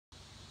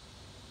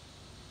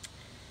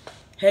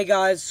Hey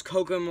guys,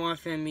 Coco and More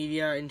Fan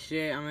Media, and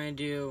today I'm gonna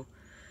do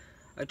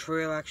a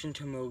trailer reaction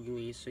to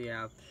Mowgli. So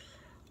yeah,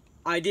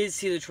 I did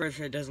see the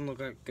trailer. It doesn't look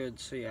that good.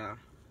 So yeah,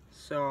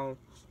 so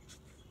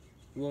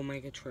we'll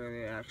make a trailer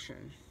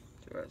reaction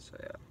to it. So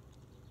yeah,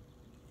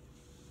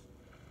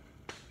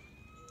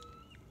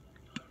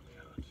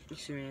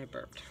 excuse me, I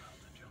burped.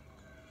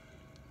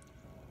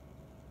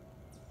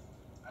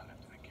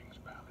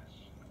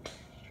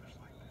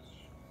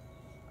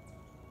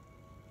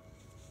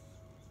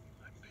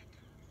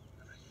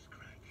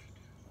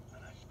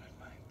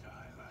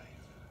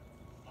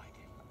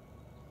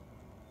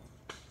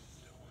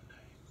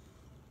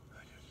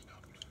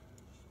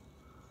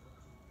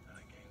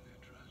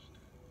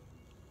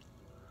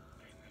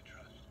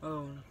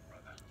 Oh.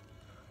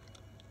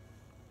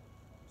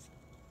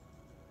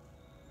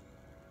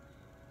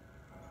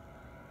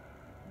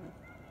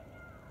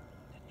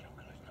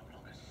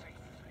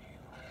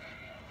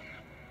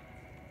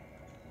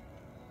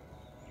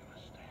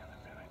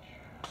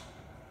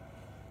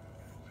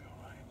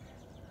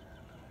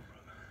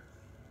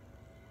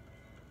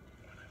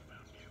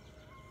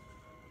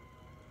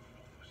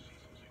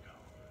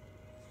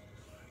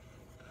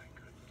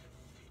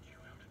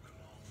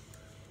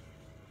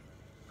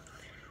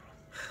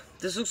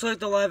 This looks like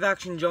the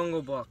live-action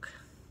Jungle Book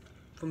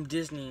from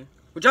Disney,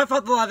 which I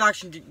thought the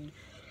live-action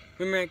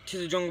remake to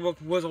the Jungle Book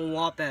was a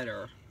lot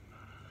better.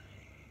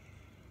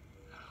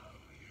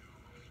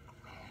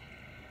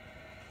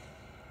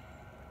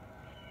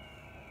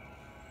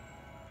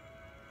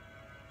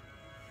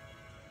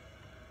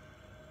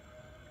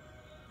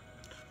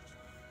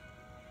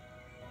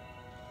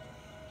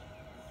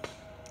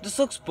 This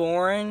looks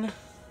boring.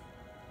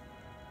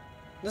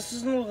 This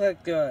doesn't look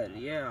that good,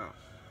 yeah.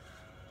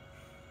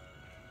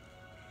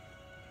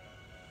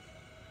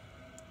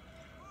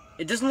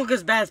 It doesn't look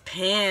as bad as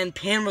Pan.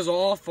 Pan was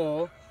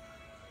awful.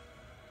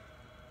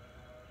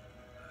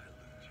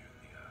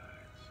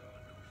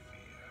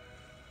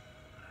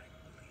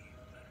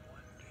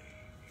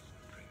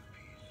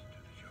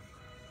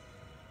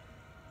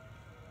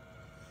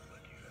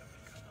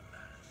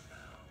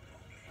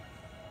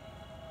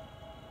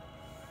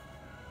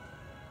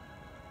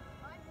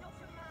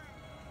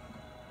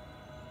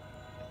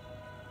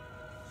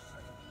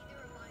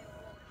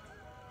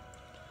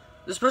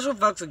 The special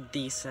effects look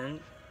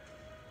decent.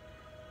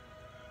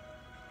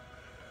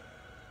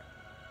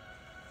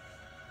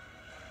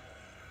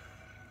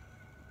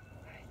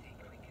 I think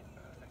we can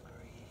both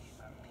agree,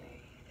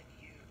 Mowgli, that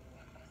you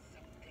are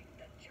something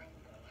the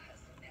jungle has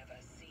never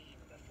seen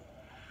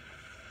before.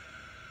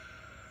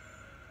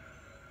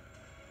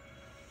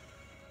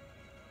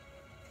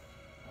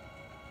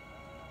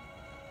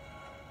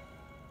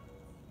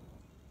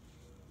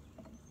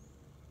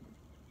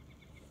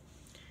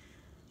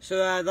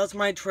 So that's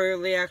my trailer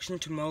reaction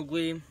to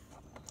Mowgli.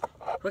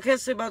 What can I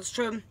say about this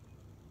trailer?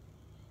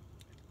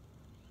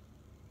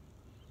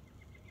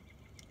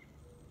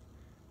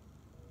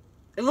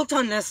 It looked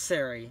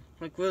unnecessary.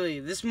 Like, really,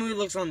 this movie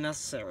looks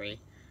unnecessary.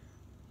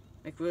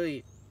 Like,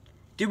 really.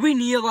 Did we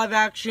need a live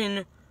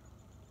action?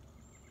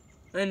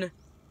 And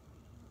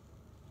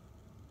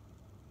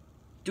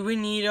do we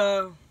need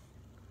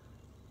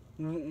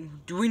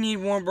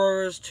Warner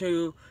Brothers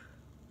to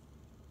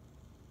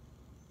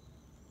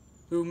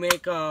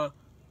make a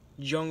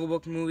Jungle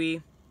Book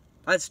movie?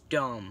 That's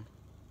dumb.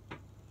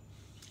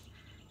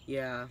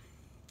 Yeah.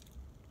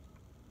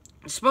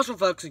 The special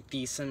effects look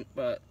decent,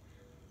 but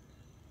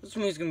this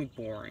movie's gonna be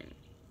boring.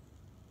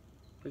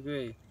 Like,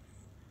 really.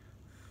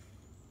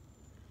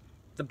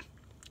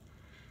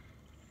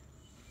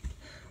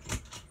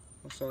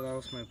 So that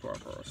was my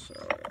brother,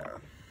 so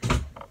yeah.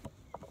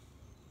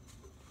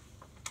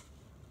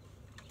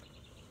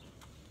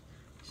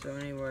 So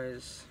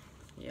anyways,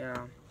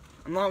 yeah.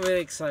 I'm not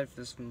really excited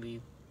for this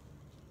movie.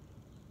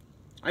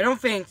 I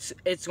don't think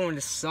it's going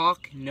to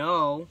suck,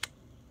 no.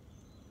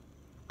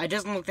 It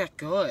doesn't look that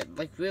good,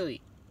 like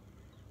really.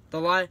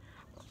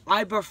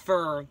 I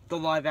prefer the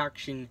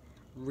live-action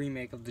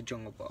remake of the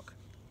Jungle Book.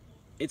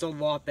 It's a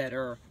lot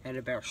better, and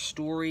a better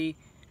story,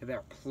 a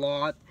better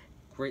plot,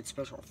 great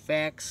special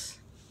effects.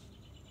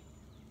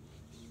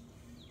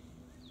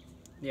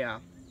 Yeah.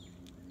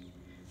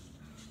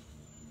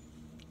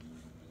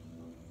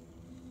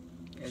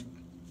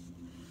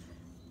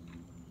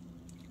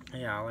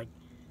 Yeah, like,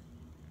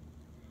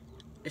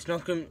 it's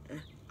not gonna,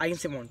 I can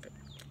say one thing.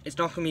 It's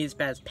not gonna be as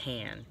bad as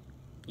Pan.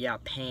 Yeah,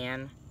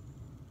 Pan.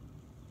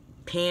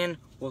 Pan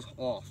was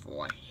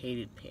awful. I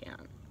hated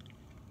Pan.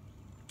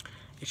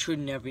 It should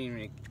never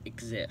even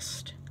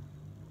exist.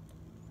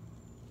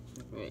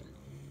 Wait.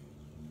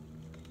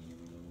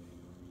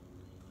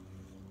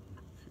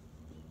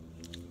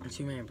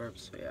 Too many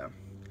burps, so yeah.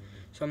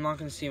 So I'm not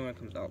gonna see it when it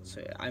comes out,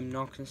 so yeah. I'm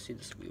not gonna see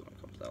this movie when it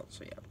comes out,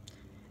 so yeah.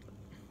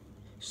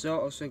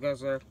 So, I'll see you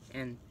guys later,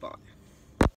 and bye.